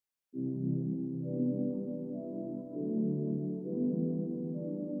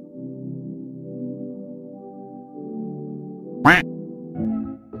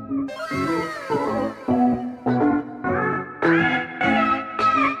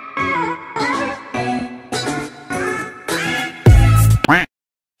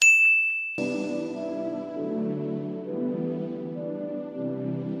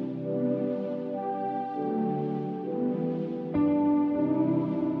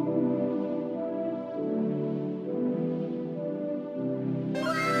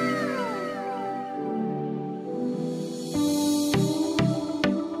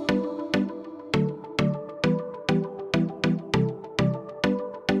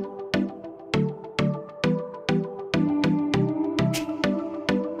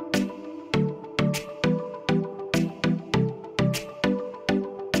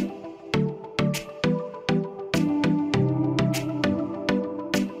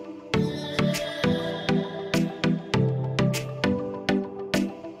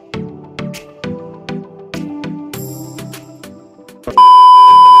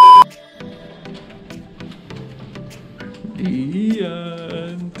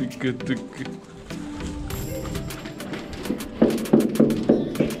Lian, teka.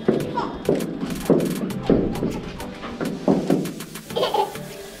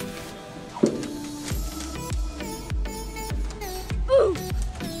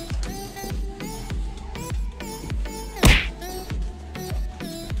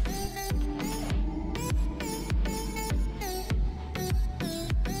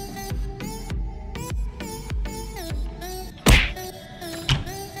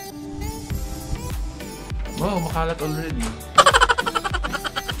 Wow, makalat already.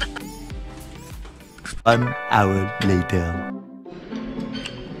 1 hour later.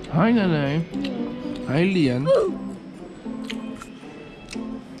 Hi, Nanay. Hi, Lian.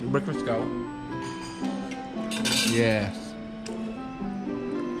 Breakfast ka? Yes.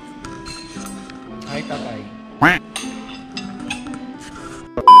 Hi, Tatay.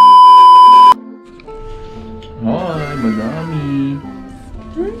 Hi, madami.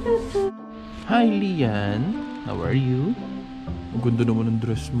 Hi, Lian. How are you? Ang ganda naman ng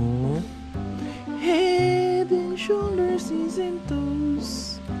dress mo. Head and shoulders, knees and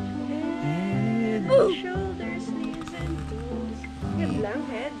toes. Head and Shoulders, knees and toes. Head lang,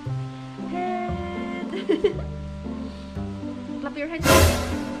 head. Head. Clap your hands.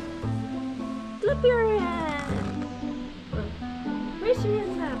 Clap your hands. Where's your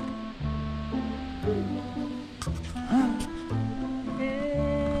hands up?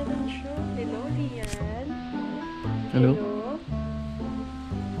 Head and shoulders. Hello, Lian. Hello?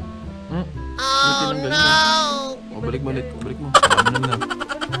 Oh no! Oh, balik mo ulit. Balik mo. Na.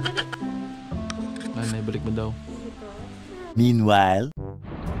 Nanay, balik mo daw. Meanwhile.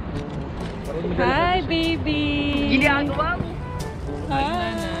 Hi, baby! Ginagawa mo?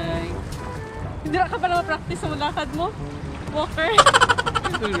 Hi! Hindi ka pa naman practice sa lakad mo? Walker?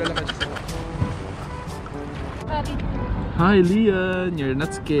 Hi, Lian. You're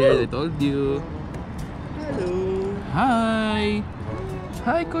not scared. I told you. Hello. Hi!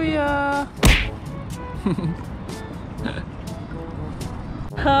 Hi, Kuya!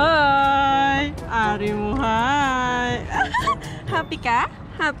 Hi! Ari mo, hi! Happy ka?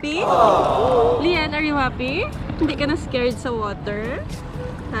 Happy? Lian, are you happy? Hindi ka na scared sa water?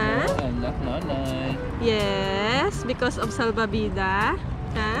 Ha? Anak, nanay. Yes, because of salbabida?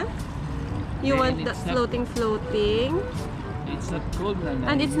 Ha? You want that floating? It's not cold, nanay.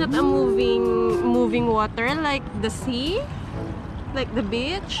 And it's not a moving water like the sea? Like the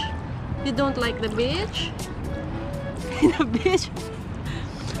beach? You don't like the beach? The beach?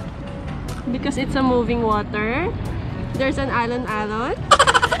 Because it's a moving water? There's an Alon-Alon?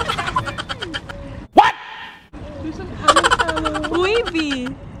 What? There's an Alon-Alon.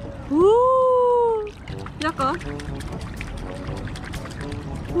 Wavy! Woo! Yako?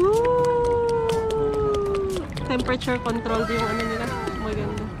 Woo! Temperature controlled yung ano nila.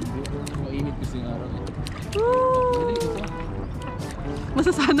 Maganda. Mainit kasi yung araw. Woo!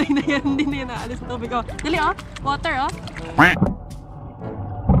 Masasanay na yan. Hindi na yan naalis ng tubig. Oh. Dali oh! Water oh!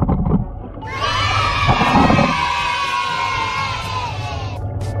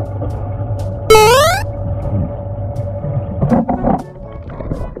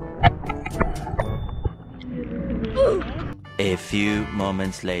 A few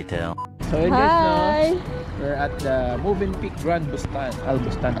moments later. So yun guys, no? We're at the Movenpick Grand Bustan,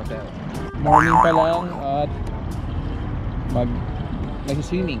 Bustan Hotel. Morning pa lang at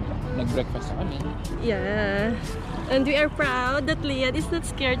nag-swimming. Nag-breakfast kami. Yeah. And we are proud that Lian is not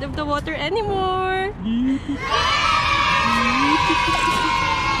scared of the water anymore.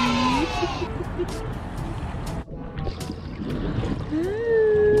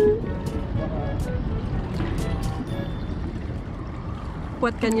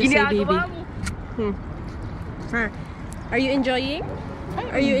 What can you say, baby? Huh? Are you enjoying?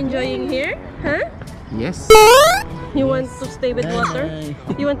 Are you enjoying here? Huh? Yes. You want to stay with water?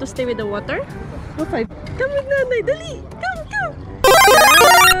 You want to stay with the water? Okay. Come with nanay, dali!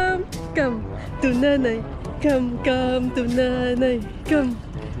 Come! Come to nanay. Come to nanay. Come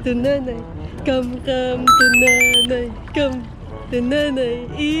to nanay. Come to nanay. Come to nanay.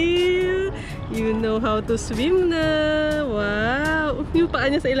 Ew! You know how to swim na. Wow! Yung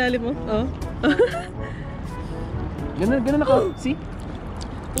paa niya sa ilalim mo. Oh. Ganun ako. See?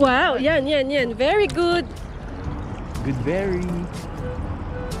 Wow! Yan. Very good. Good berry.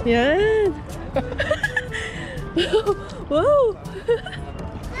 Yan. Wow!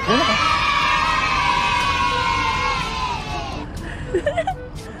 Ganun ako.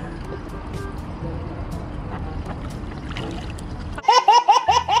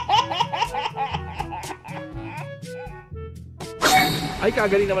 Ay,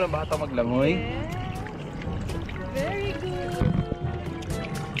 kagaling naman ang bata maglangoy. Very good.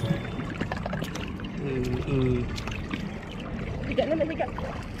 Higa naman, higa.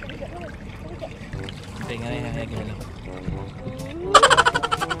 Tingnan na yan.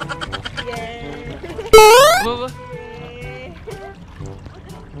 Yeah. Baba.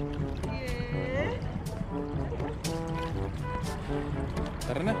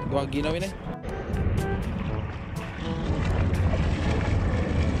 Tara na, duwag ginawin na.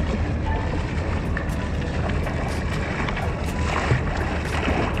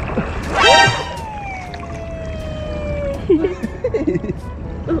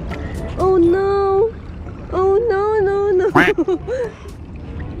 Oh no! Oh no!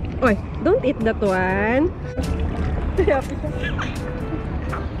 Oy, don't eat that one.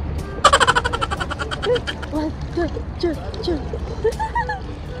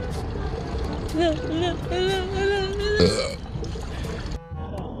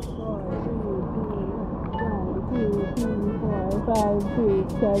 Five,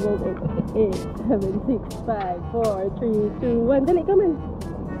 6, 7, 8, 7, 6, 5, 4, 3, 2, 1. Dali, come on.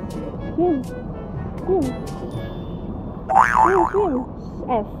 Swim.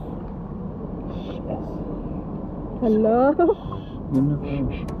 S. Hello?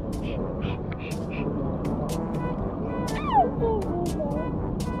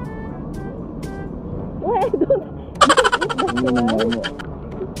 Wait, don't.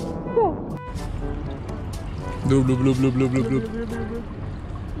 Blue.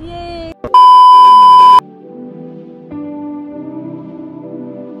 Yay!